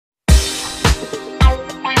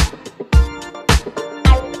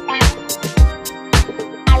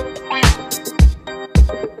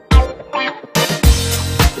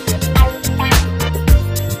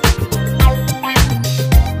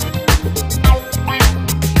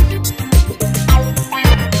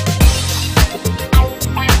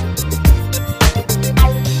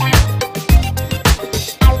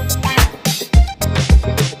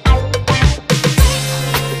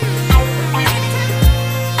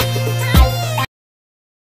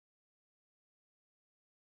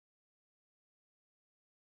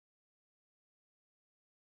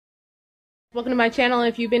Welcome to my channel.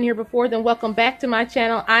 If you've been here before, then welcome back to my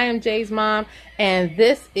channel. I am Jay's mom, and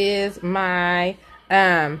this is my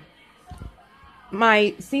my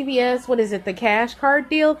CVS, what is it, the cash card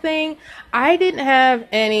deal thing. I didn't have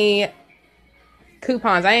any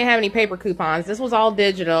coupons. I didn't have any paper coupons. This was all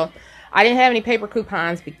digital. I didn't have any paper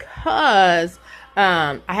coupons because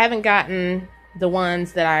I haven't gotten the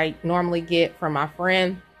ones that I normally get from my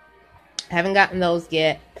friend. I haven't gotten those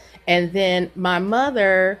yet. And then my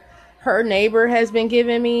mother, her neighbor has been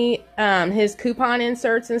giving me his coupon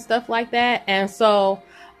inserts and stuff like that. And so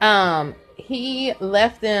he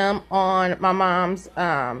left them on my mom's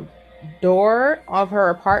door of her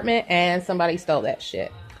apartment, and somebody stole that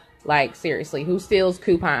shit. Like, seriously, who steals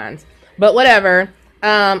coupons? But whatever.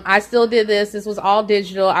 I still did this. This was all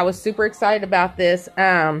digital. I was super excited about this.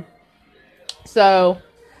 So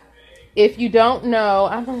if you don't know,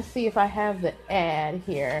 I'm going to see if I have the ad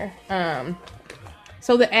here.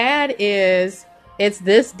 So the ad is, it's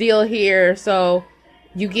this deal here. So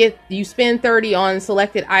you spend $30 on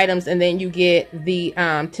selected items, and then you get the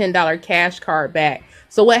 $10 cash card back.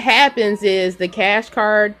 So what happens is the cash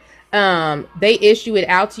card, they issue it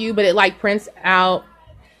out to you, but it like prints out.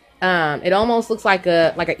 It almost looks like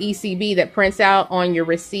a ECB that prints out on your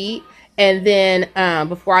receipt. And then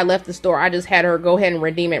before I left the store, I just had her go ahead and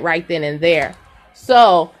redeem it right then and there.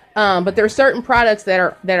 So, but there are certain products that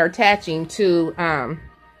are attaching to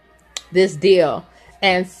this deal.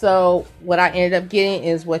 And so what I ended up getting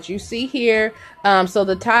is what you see here. So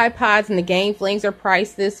the Tide Pods and the Game Flings are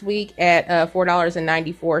priced this week at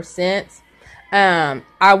 $4.94.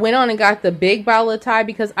 I went on and got the big bottle of Tide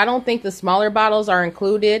because I don't think the smaller bottles are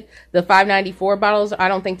included. The $5.94 bottles, I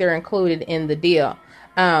don't think they're included in the deal.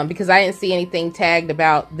 Because I didn't see anything tagged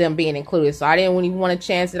about them being included. So I didn't even want to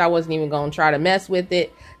chance it. I wasn't even going to try to mess with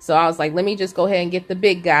it. So I was like, let me just go ahead and get the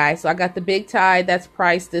big guy. So I got the big Tide that's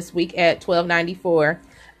priced this week at $12.94.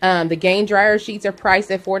 The Game Dryer Sheets are priced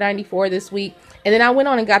at $4.94 this week. And then I went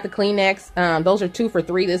on and got the Kleenex. Those are 2 for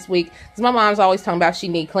 $3 this week. Because my mom's always talking about she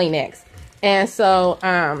need Kleenex. And so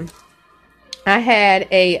I had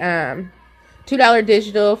a $2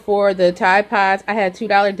 digital for the Tide Pods. I had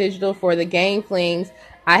 $2 digital for the Game Flings.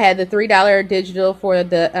 I had the $3 digital for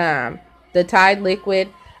the Tide Liquid.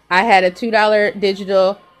 I had a $2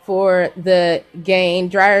 digital for the Game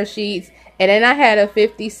Dryer Sheets. And then I had a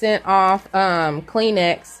 50-cent off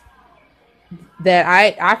Kleenex that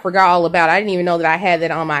I forgot all about. I didn't even know that I had that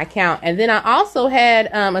on my account. And then I also had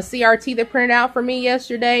a CRT that printed out for me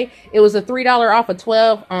yesterday. It was a $3 off of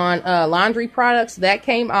 12 on laundry products. That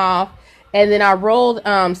came off. And then I rolled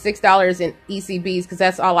 $6 in ECBs because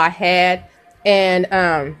that's all I had.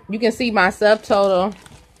 And you can see my subtotal.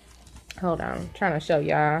 Hold on, I'm trying to show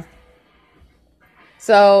y'all.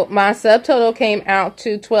 So my subtotal came out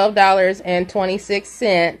to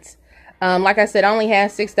 $12.26. Like I said, I only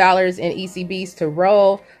had $6 in ECBs to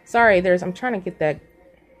roll. Sorry, I'm trying to get that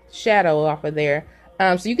shadow off of there.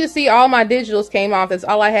 So you can see all my digitals came off. That's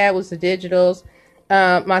all I had was the digitals.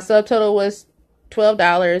 My subtotal was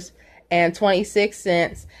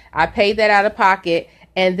 $12.26. I paid that out of pocket,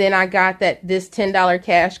 and then I got this $10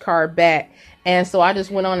 cash card back. And so I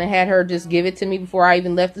just went on and had her just give it to me before I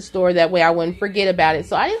even left the store. That way I wouldn't forget about it.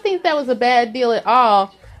 So I didn't think that was a bad deal at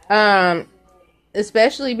all.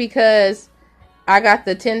 Especially because I got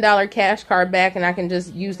the $10 cash card back, and I can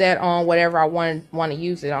just use that on whatever I want to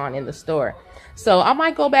use it on in the store. So I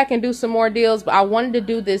might go back and do some more deals, but I wanted to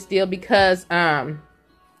do this deal because I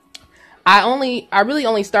really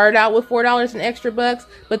only started out with $4 in extra bucks,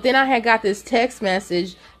 but then I had got this text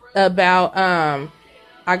message about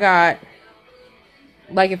I got,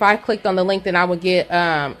 like, if I clicked on the link, then I would get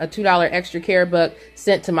a $2 extra care buck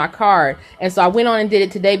sent to my card. And so I went on and did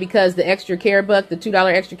it today because the extra care buck, the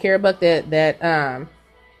 $2 extra care buck that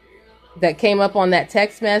came up on that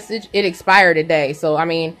text message, it expired today. So I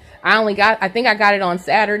mean, I think I got it on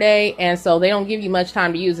Saturday, and so they don't give you much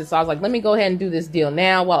time to use it. So I was like, let me go ahead and do this deal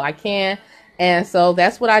now while I can. And so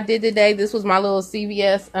that's what I did today. This was my little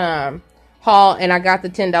CVS haul, and I got the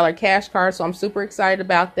 $10 cash card. So I'm super excited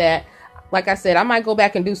about that. Like I said, I might go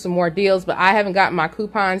back and do some more deals, but I haven't gotten my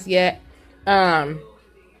coupons yet from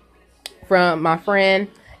my friend,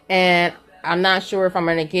 and I'm not sure if I'm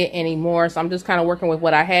going to get any more. So I'm just kind of working with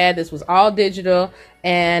what I had. This was all digital.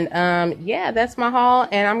 And yeah, that's my haul,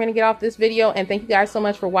 and I'm going to get off this video. And thank you guys so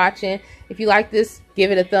much for watching. If you like this,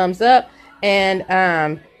 give it a thumbs up,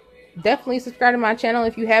 and definitely subscribe to my channel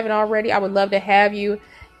if you haven't already. I would love to have you,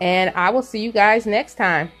 and I will see you guys next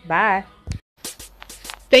time. Bye.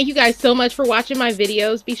 Thank you guys so much for watching my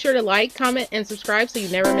videos. Be sure to like, comment, and subscribe so you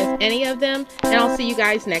never miss any of them. And I'll see you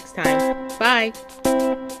guys next time. Bye.